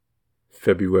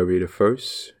February the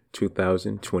 1st,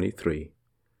 2023.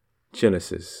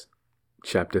 Genesis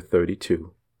chapter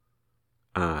 32.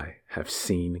 I have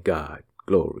seen God.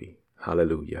 Glory.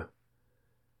 Hallelujah.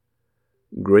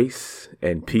 Grace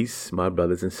and peace, my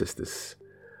brothers and sisters.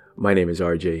 My name is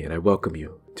RJ, and I welcome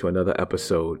you to another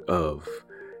episode of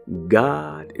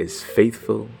God is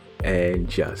Faithful and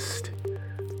Just,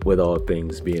 with all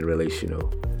things being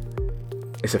relational.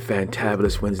 It's a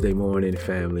fantabulous Wednesday morning,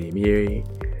 family.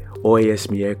 Hoy es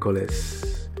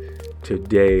miércoles.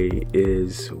 Today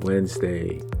is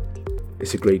Wednesday.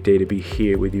 It's a great day to be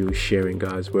here with you, sharing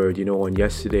God's word. On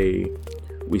yesterday,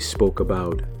 we spoke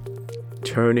about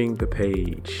turning the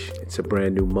page. It's a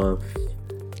brand new month.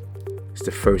 It's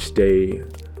the first day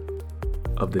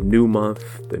of the new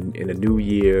month in a new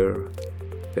year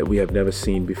that we have never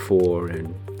seen before.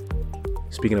 And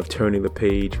speaking of turning the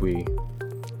page, we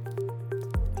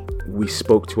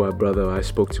spoke to our brother. I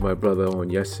spoke to my brother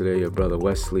on yesterday, your brother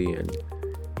Wesley, and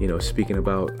speaking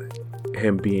about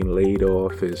him being laid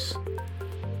off is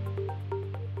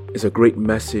a great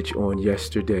message on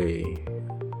yesterday.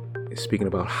 Speaking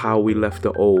about how we left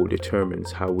the old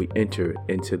determines how we enter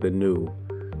into the new.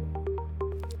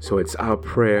 So it's our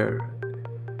prayer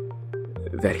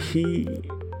that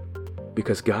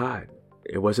because God,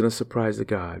 it wasn't a surprise to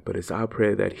God, but it's our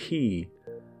prayer that He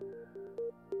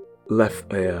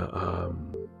left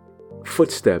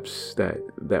footsteps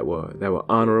that were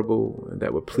honorable and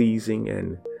that were pleasing,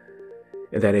 and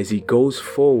that as He goes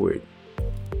forward,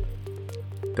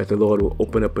 that the Lord will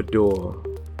open up a door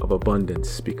of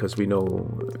abundance, because we know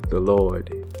the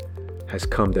Lord has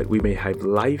come that we may have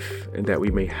life and that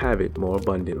we may have it more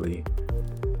abundantly.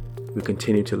 We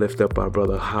continue to lift up our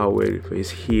brother Howard for his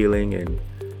healing, and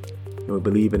we're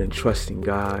believing and trusting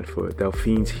God for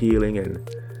Delphine's healing and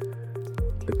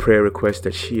the prayer request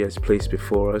that she has placed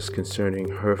before us concerning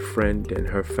her friend and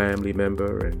her family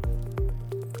member. And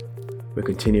we're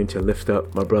continuing to lift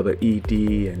up my brother ED,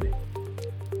 and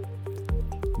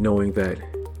knowing that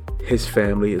his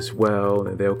family is well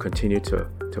and they'll continue to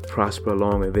prosper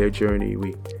along in their journey.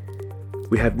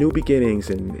 We have new beginnings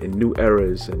and new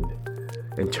eras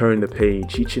and turn the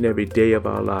page each and every day of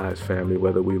our lives, family,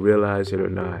 whether we realize it or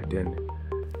not.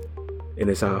 And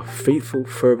it's our faithful,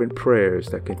 fervent prayers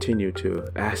that continue to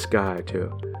ask God to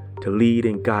lead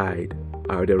and guide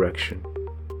our direction.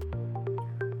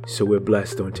 So we're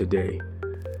blessed on today.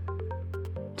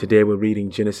 Today we're reading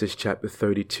Genesis chapter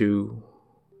 32.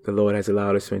 The Lord has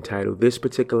allowed us to entitle this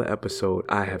particular episode,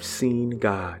 I Have Seen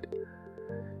God.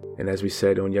 And as we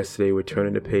said on yesterday, we're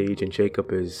turning the page, and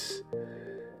Jacob is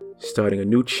starting a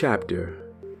new chapter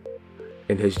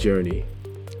in his journey.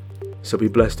 So be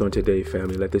blessed on today,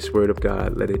 family. Let this word of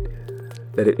God, let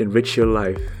it enrich your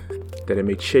life, that it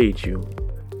may change you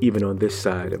even on this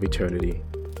side of eternity.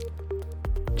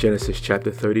 Genesis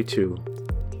chapter 32,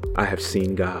 I have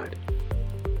seen God.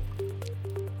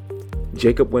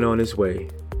 Jacob went on his way,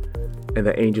 and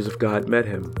the angels of God met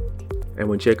him. And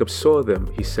when Jacob saw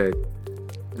them, he said,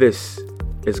 "This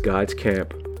is God's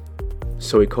camp."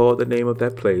 So he called the name of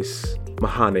that place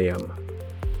Mahanaim.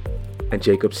 And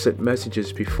Jacob sent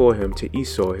messages before him to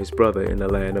Esau his brother in the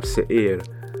land of Seir,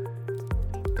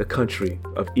 the country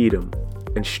of Edom,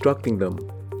 instructing them,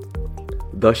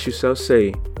 "Thus you shall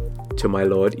say to my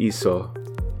lord Esau,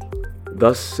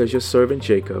 Thus says your servant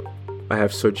Jacob, I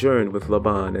have sojourned with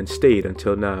Laban and stayed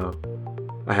until now.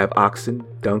 I have oxen,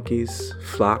 donkeys,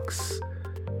 flocks,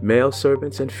 male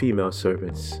servants and female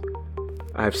servants.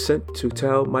 I have sent to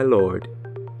tell my lord,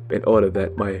 in order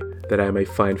that I may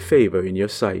find favor in your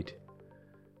sight."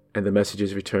 And the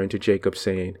messengers returned to Jacob,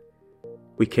 saying,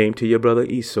 "We came to your brother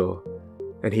Esau,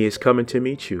 and he is coming to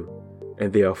meet you,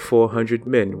 and there are 400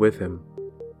 men with him."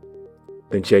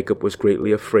 Then Jacob was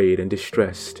greatly afraid and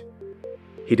distressed.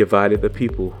 He divided the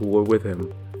people who were with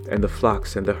him, and the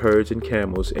flocks and the herds and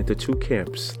camels, into two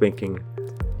camps, thinking,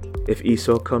 "If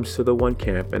Esau comes to the one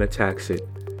camp and attacks it,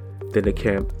 then the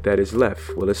camp that is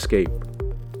left will escape."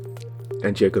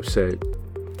 And Jacob said,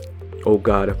 "O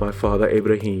God of my father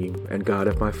Abraham, and God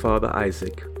of my father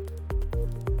Isaac,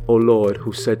 O Lord,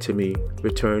 who said to me,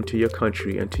 Return to your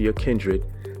country and to your kindred,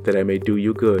 that I may do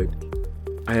you good.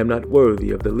 I am not worthy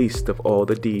of the least of all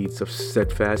the deeds of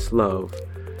steadfast love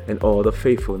and all the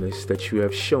faithfulness that you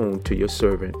have shown to your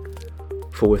servant.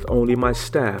 For with only my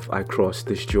staff I crossed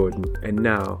this Jordan, and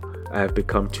now I have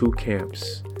become two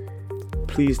camps.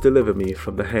 Please deliver me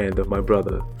from the hand of my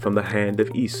brother, from the hand of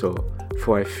Esau,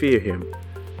 for I fear him,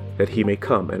 that he may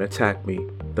come and attack me,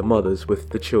 the mothers with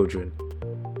the children.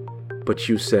 But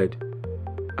you said,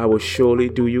 I will surely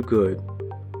do you good,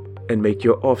 and make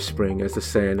your offspring as the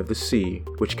sand of the sea,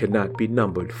 which cannot be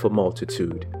numbered for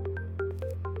multitude."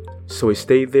 So he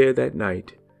stayed there that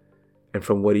night, and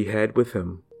from what he had with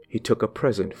him, he took a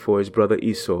present for his brother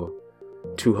Esau,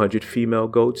 200 female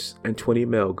goats and 20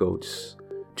 male goats,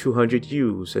 200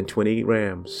 ewes and 20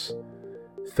 rams,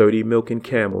 30 milking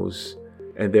camels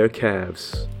and their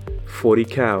calves, 40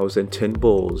 cows and 10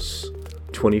 bulls,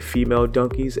 20 female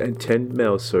donkeys and 10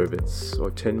 male servants, or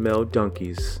 10 male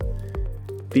donkeys.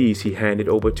 These he handed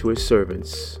over to his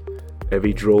servants,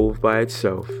 every drove by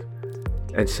itself,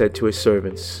 and said to his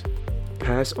servants,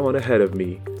 "Pass on ahead of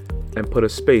me, and put a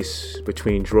space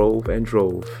between drove and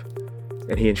drove."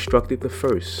 And he instructed the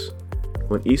first,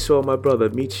 "When Esau my brother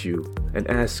meets you and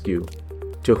asks you,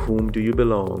 'To whom do you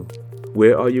belong?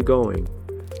 Where are you going?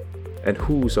 And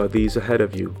whose are these ahead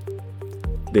of you?'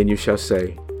 Then you shall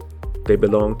say, 'They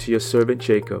belong to your servant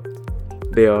Jacob.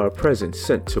 They are a present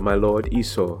sent to my lord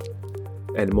Esau.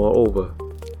 And moreover,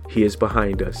 he is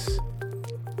behind us."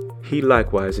 He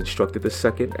likewise instructed the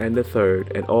second and the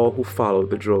third and all who followed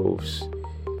the droves.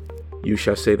 You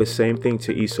shall say the same thing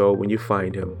to Esau when you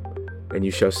find him, and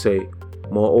you shall say,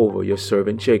 "Moreover, your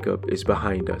servant Jacob is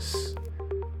behind us."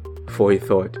 For he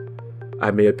thought,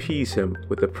 "I may appease him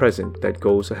with the present that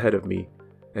goes ahead of me,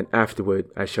 and afterward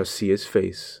I shall see his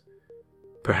face.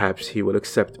 Perhaps he will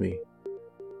accept me."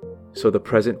 So the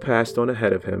present passed on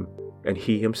ahead of him, and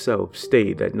he himself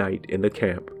stayed that night in the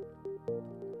camp.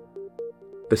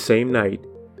 The same night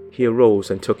he arose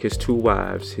and took his 2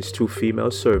 wives, his 2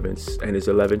 female servants, and his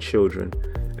 11 children,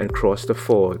 and crossed the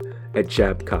ford at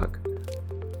Jabkach.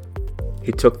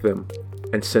 He took them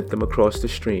and sent them across the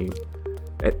stream,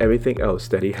 and everything else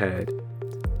that he had.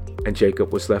 And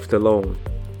Jacob was left alone,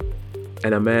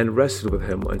 and a man wrestled with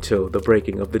him until the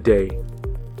breaking of the day.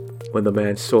 When the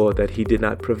man saw that he did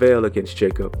not prevail against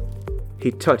Jacob,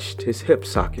 he touched his hip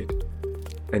socket,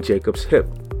 and Jacob's hip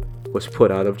was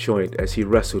put out of joint as he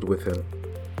wrestled with him.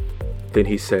 Then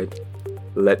he said,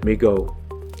 "Let me go,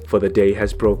 for the day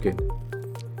has broken."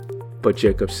 But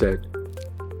Jacob said,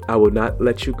 "I will not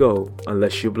let you go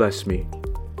unless you bless me."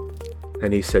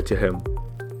 And he said to him,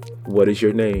 "What is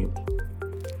your name?"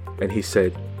 And he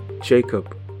said,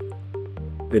 "Jacob."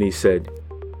 Then he said,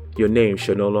 "Your name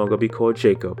shall no longer be called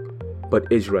Jacob, but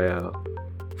Israel,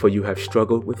 for you have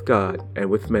struggled with God and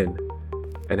with men,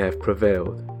 and have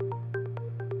prevailed."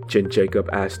 Then Jacob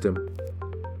asked him,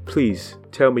 "Please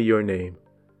tell me your name."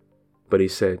 But he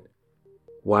said,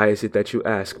 "Why is it that you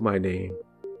ask my name?"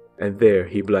 And there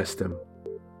he blessed him.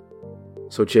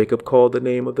 So Jacob called the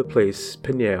name of the place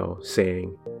Peniel,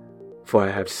 saying, "For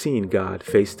I have seen God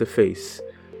face to face,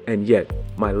 and yet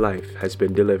my life has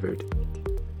been delivered."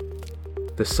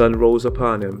 The sun rose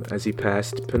upon him as he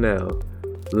passed Peniel,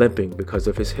 limping because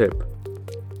of his hip.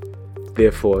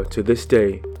 Therefore, to this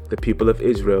day, the people of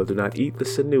Israel do not eat the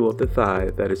sinew of the thigh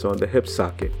that is on the hip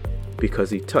socket, because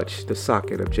he touched the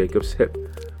socket of Jacob's hip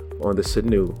on the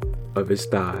sinew of his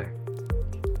thigh.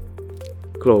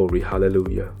 Glory,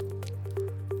 hallelujah.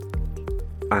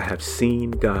 I have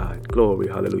seen God. Glory,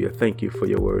 hallelujah. Thank you for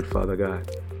your word, Father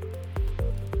God.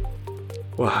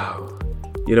 Wow.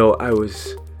 You know, I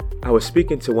was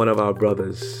speaking to one of our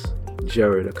brothers,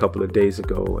 Jared, a couple of days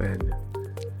ago,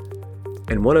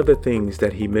 and one of the things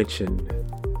that he mentioned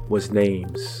was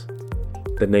names,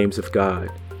 the names of God.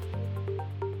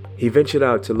 He ventured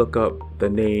out to look up the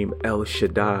name El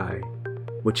Shaddai,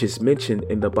 which is mentioned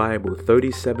in the Bible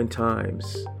 37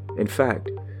 times. In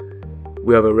fact,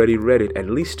 we have already read it at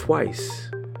least twice,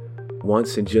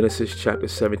 once in Genesis chapter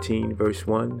 17, verse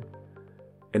 1,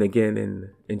 and again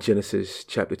in Genesis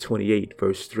chapter 28,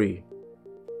 verse 3.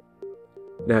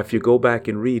 Now, if you go back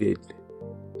and read it,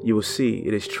 you will see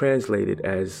it is translated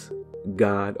as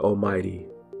God Almighty.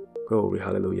 Glory,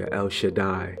 hallelujah, El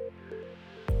Shaddai.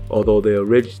 Although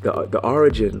the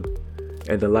origin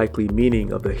and the likely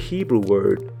meaning of the Hebrew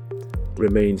word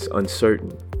remains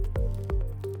uncertain.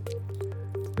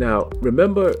 Now,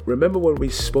 remember when we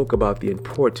spoke about the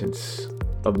importance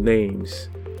of names,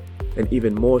 and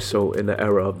even more so in the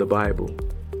era of the Bible.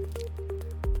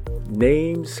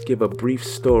 Names give a brief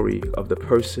story of the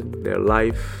person, their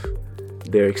life,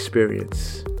 their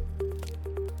experience.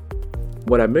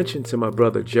 What I mentioned to my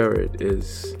brother Jared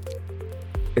is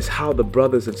how the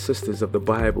brothers and sisters of the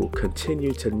Bible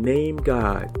continue to name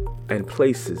God and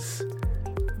places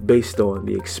based on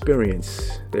the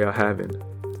experience they are having.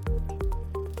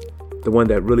 The one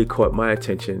that really caught my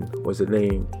attention was the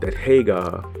name that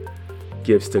Hagar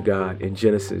gives to God in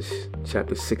Genesis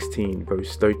chapter 16,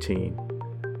 verse 13,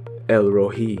 El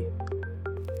Rohi.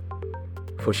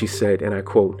 For she said, and I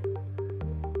quote,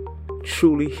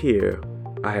 "Truly here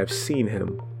I have seen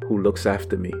him who looks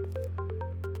after me."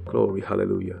 Glory,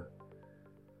 hallelujah.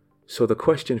 So the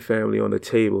question, family, on the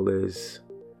table is,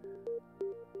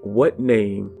 What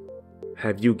name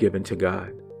have you given to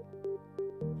God?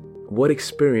 What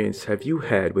experience have you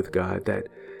had with God that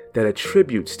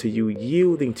attributes to you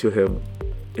yielding to Him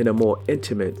in a more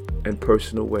intimate and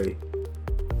personal way?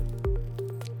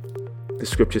 The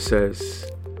scripture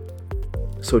says,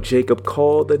 "So Jacob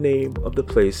called the name of the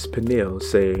place Peniel,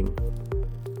 saying,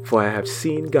 For I have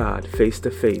seen God face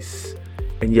to face,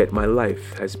 and yet my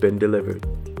life has been delivered."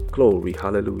 Glory,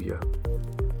 hallelujah.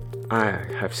 I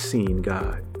have seen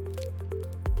God.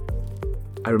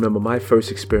 I remember my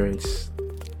first experience.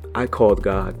 I called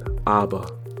God Abba.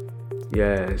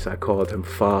 Yes, I called Him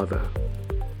Father.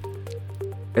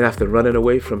 And after running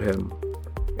away from Him,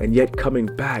 and yet coming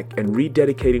back and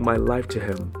rededicating my life to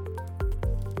Him,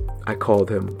 I called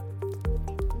Him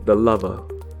the lover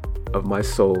of my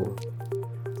soul.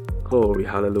 Glory,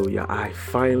 hallelujah. I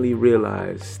finally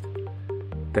realized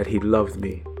that He loved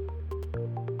me.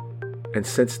 And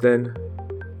since then,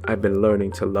 I've been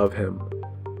learning to love Him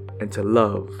and to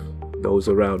love those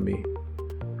around me.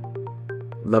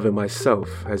 Loving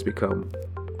myself has become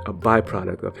a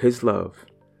byproduct of His love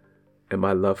and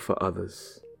my love for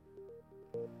others.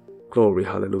 Glory,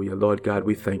 hallelujah. Lord God,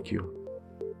 we thank You.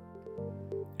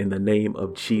 In the name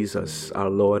of Jesus, our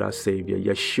Lord, our Savior,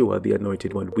 Yeshua, the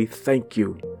Anointed One, we thank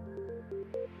You.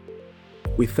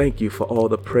 We thank You for all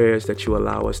the prayers that You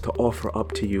allow us to offer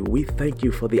up to You. We thank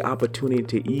You for the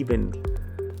opportunity to even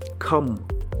come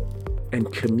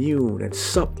and commune and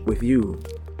sup with You.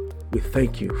 We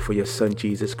thank You for Your Son,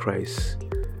 Jesus Christ,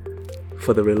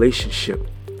 for the relationship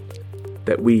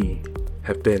that we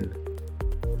have been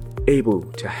able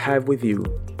to have with You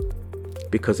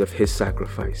because of His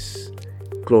sacrifice.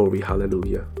 Glory,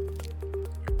 hallelujah.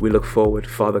 We look forward,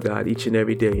 Father God, each and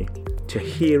every day to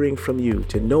hearing from You,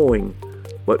 to knowing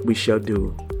what we shall do,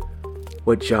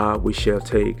 what job we shall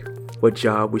take, what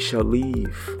job we shall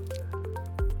leave.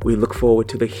 We look forward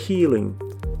to the healing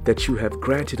that You have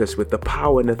granted us with, the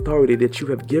power and authority that You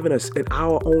have given us in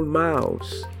our own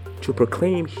mouths to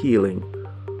proclaim healing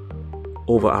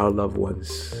over our loved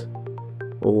ones.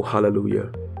 Oh,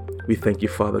 hallelujah. We thank You,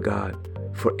 Father God,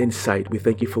 for insight. We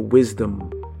thank You for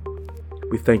wisdom.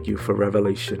 We thank You for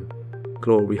revelation.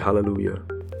 Glory, hallelujah.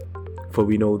 For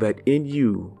we know that in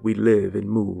You we live and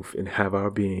move and have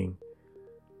our being,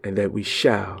 and that we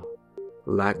shall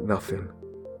lack nothing.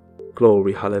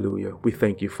 Glory, hallelujah. We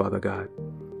thank You, Father God.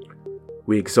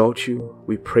 We exalt You,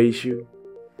 we praise You,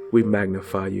 we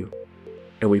magnify You,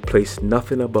 and we place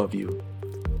nothing above You,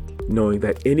 knowing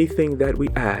that anything that we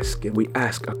ask, and we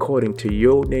ask according to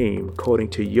Your name, according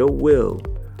to Your will,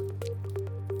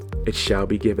 it shall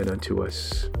be given unto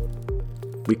us.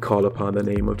 We call upon the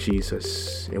name of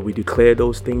Jesus, and we declare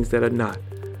those things that are not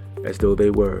as though they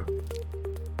were.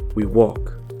 We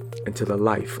walk into the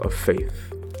life of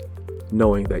faith,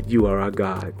 knowing that You are our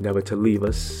God, never to leave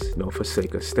us nor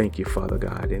forsake us. Thank You, Father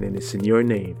God, and it's in Your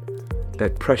name,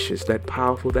 that precious, that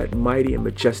powerful, that mighty and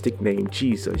majestic name,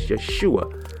 Jesus, Yeshua,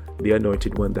 the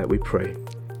Anointed One, that we pray.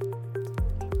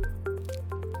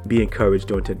 Be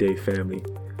encouraged on today, family.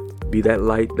 Be that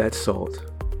light, that salt.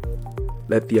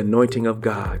 Let the anointing of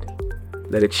God,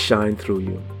 let it shine through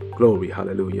you. Glory,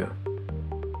 hallelujah.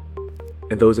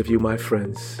 And those of you, my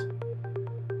friends,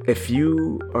 if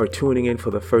you are tuning in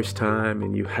for the first time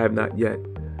and you have not yet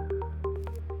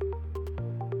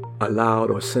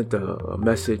allowed or sent a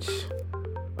message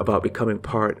about becoming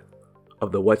part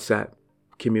of the WhatsApp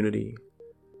community,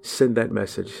 send that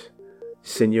message.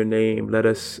 Send your name. Let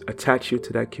us attach you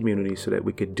to that community so that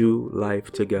we could do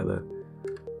life together.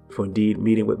 For indeed,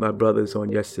 meeting with my brothers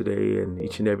on yesterday and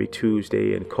each and every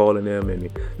Tuesday and calling them and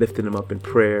lifting them up in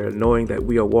prayer, knowing that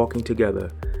we are walking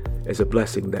together is a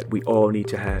blessing that we all need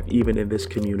to have. Even in this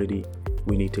community,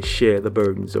 we need to share the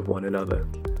burdens of one another.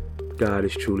 God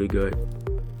is truly good.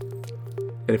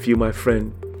 And if you, my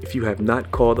friend, if you have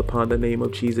not called upon the name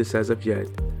of Jesus as of yet,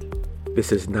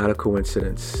 this is not a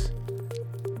coincidence.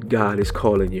 God is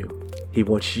calling you. He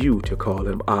wants you to call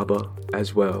Him Abba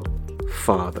as well,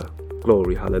 Father.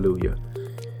 Glory, hallelujah.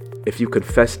 If you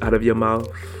confess out of your mouth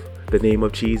the name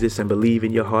of Jesus and believe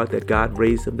in your heart that God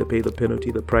raised Him to pay the penalty,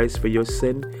 the price for your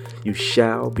sin, you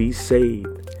shall be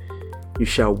saved. You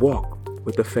shall walk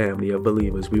with the family of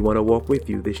believers. We want to walk with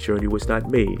you. This journey was not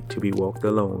made to be walked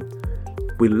alone.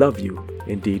 We love you.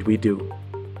 Indeed, we do.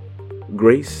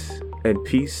 Grace and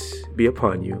peace be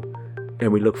upon you.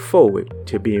 And we look forward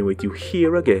to being with you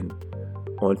here again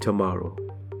on tomorrow.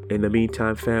 In the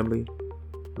meantime, family,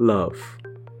 love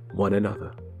one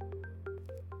another.